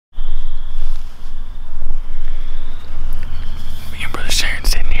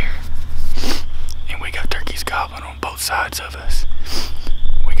both sides of us.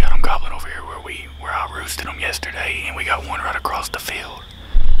 We got them gobbling over here where I roosted them yesterday, and we got one right across the field.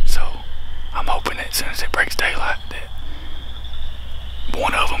 So I'm hoping that as soon as it breaks daylight that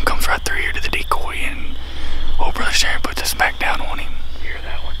one of them comes right through here to the decoy, and old brother Sheerin puts a smack down on him. You hear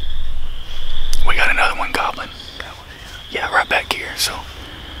that one? We got another one gobbling. That one, yeah, right back here. So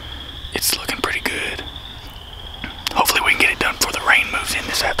it's looking pretty good. Hopefully we can get it done before the rain moves in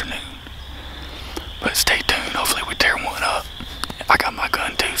this afternoon. But stay tuned. Hopefully we tear one up. I got my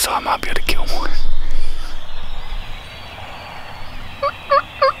gun too, so I might be able to kill one.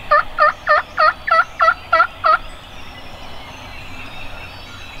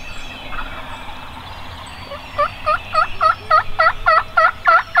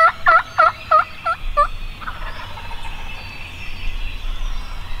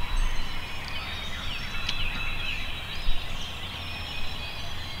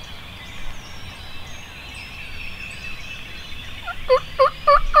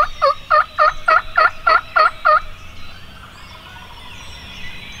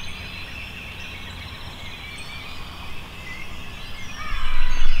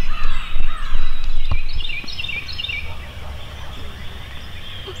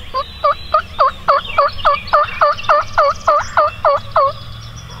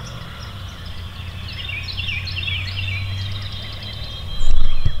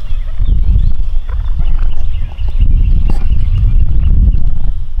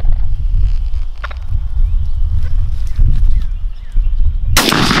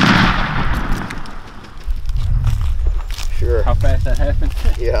 How fast that happened?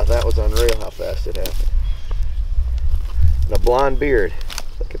 Yeah, that was unreal how fast it happened. And a blonde beard.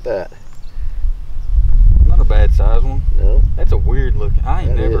 Look at that. Not a bad size one. No. That's a weird looking. I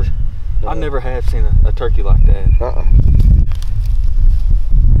never have seen a turkey like that.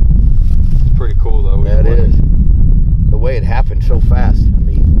 It's pretty cool though. Yeah, it is. The way it happened so fast. I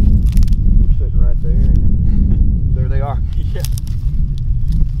mean, we're sitting right there and there they are. Yeah.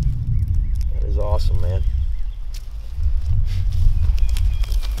 That is awesome, man.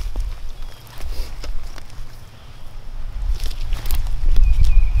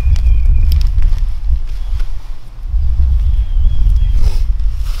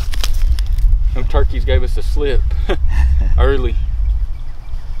 Them turkeys gave us a slip early,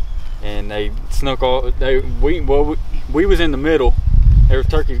 and they snuck all. We was in the middle. There was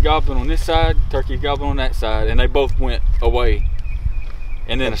turkeys gobbling on this side, turkeys gobbling on that side, and they both went away.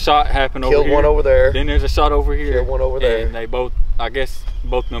 And then a shot happened over here. Killed one over there. Then there's a shot over here. Killed one over there. And they both, I guess,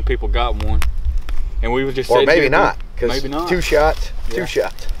 both of them people got one. And we was just or maybe here, not, because maybe not. Two shots.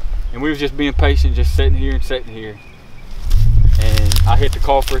 And we was just being patient, just sitting here and sitting here. And I hit the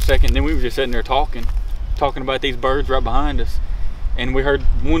call for a second, then we were just sitting there talking about these birds right behind us. And we heard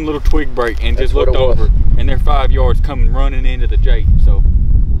one little twig break and just looked over, and they're 5 yards coming running into the Jake. So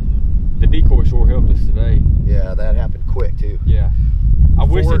the decoy sure helped us today. Yeah, that happened quick too. Yeah. I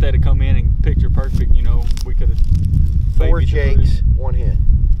wish that they'd have come in and picture perfect, you know, we could have. 4 Jakes, 1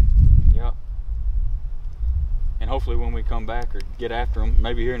 hen. Yeah. And hopefully when we come back or get after them,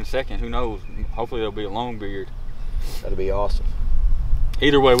 maybe here in a second, who knows, hopefully there'll be a long beard. That'd be awesome.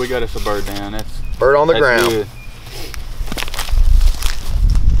 Either way, we got us a bird down. That's bird on the ground. Good.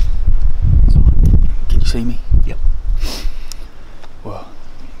 Can you see me? Yep. Well,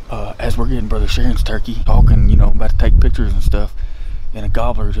 as we're getting Brother Sheerin's turkey, talking, you know, about to take pictures and stuff, and a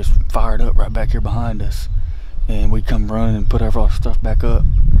gobbler just fired up right back here behind us. And we come running and put our stuff back up,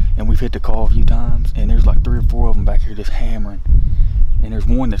 and we've hit the call a few times, and there's like 3 or 4 of them back here just hammering. And there's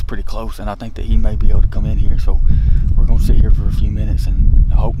one that's pretty close, and I think that he may be able to come in here. So we're gonna sit here for a few minutes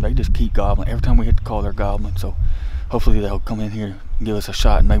and hope they just keep gobbling. Every time we hit the call, they're gobbling. So hopefully they'll come in here and give us a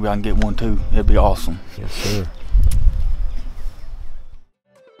shot, and maybe I can get one too. It'd be awesome. Yes, sir.